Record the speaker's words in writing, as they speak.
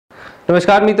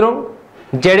નમસ્કાર મિત્રો,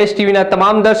 ZSTV ના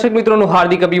તમામ દર્શક મિત્રોનું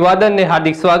હાર્દિક અભિવાદન અને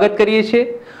હાર્દિક સ્વાગત કરીએ છીએ।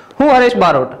 હું હરેશ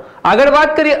બારોટ। આગળ વાત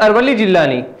કરીએ અરવલ્લી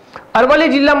જિલ્લાની। અરવલ્લી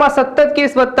જિલ્લામાં સતત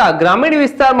કેસ વધતા ગ્રામીણ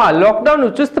વિસ્તારમાં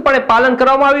લોકડાઉનનું ચુસ્તપણે પાલન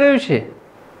કરવામાં આવી રહ્યું છે।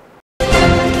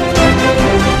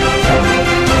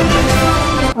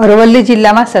 અરવલ્લી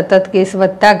જિલ્લામાં સતત કેસ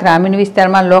વધતા ગ્રામીણ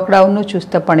વિસ્તારમાં લોકડાઉનનું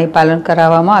ચુસ્તપણે પાલન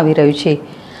કરાવવામાં આવી રહ્યું છે।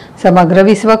 સમગ્ર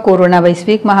વિશ્વ કોરોના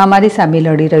વૈશ્વિક મહામારી સામે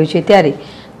લડી રહ્યું છે, ત્યારે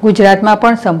ગુજરાતમાં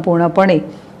પણ સંપૂર્ણપણે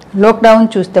લોકડાઉન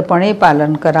ચુસ્તપણે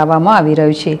પાલન કરાવવામાં આવી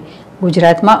રહ્યું છે।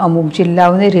 ગુજરાતમાં અમુક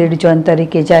જિલ્લાઓને રેડ ઝોન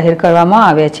તરીકે જાહેર કરવામાં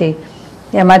આવ્યા છે।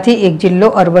 એમાંથી એક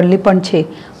જિલ્લો અરવલ્લી પણ છે।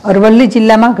 અરવલ્લી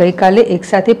જિલ્લામાં ગઈકાલે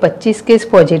એકસાથે 25 કેસ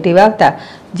પોઝિટિવ આવતા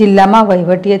જિલ્લામાં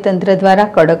વહીવટીતંત્ર દ્વારા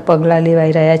કડક પગલાં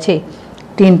લેવાઈ રહ્યા છે।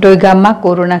 ટિન્ટોઈ ગામમાં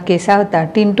કોરોના કેસ આવતા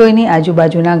ટિન્ટોઈની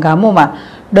આજુબાજુના ગામોમાં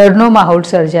ડરનો માહોલ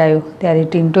સર્જાયો, ત્યારે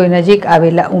ટિન્ટોઈ નજીક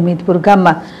આવેલા ઉમેદપુર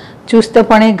ગામમાં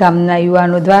ચુસ્તપણે ગામના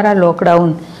યુવાનો દ્વારા લોકડાઉન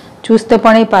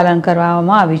ચુસ્તપણે પાલન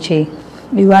કરવામાં આવ્યું છે।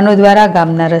 યુવાનો દ્વારા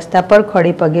ગામના રસ્તા પર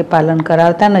ખડે પગે પાલન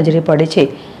કરાવતા નજરે પડે છે।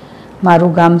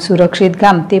 મારું ગામ સુરક્ષિત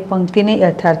ગામ તે પંક્તિને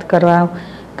યથાર્થ કરવા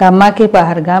ગામમાં કે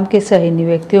બહાર ગામ કે શહેરની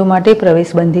વ્યક્તિઓ માટે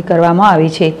પ્રવેશબંધી કરવામાં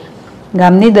આવી છે।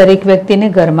 ગામની દરેક વ્યક્તિને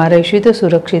ઘરમાં રહીશું તો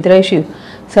સુરક્ષિત રહીશું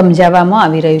સમજાવવામાં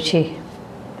આવી રહ્યું છે।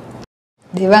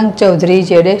 દેવાંગ ચૌધરી,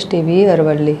 ZSTV,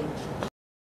 અરવલ્લી।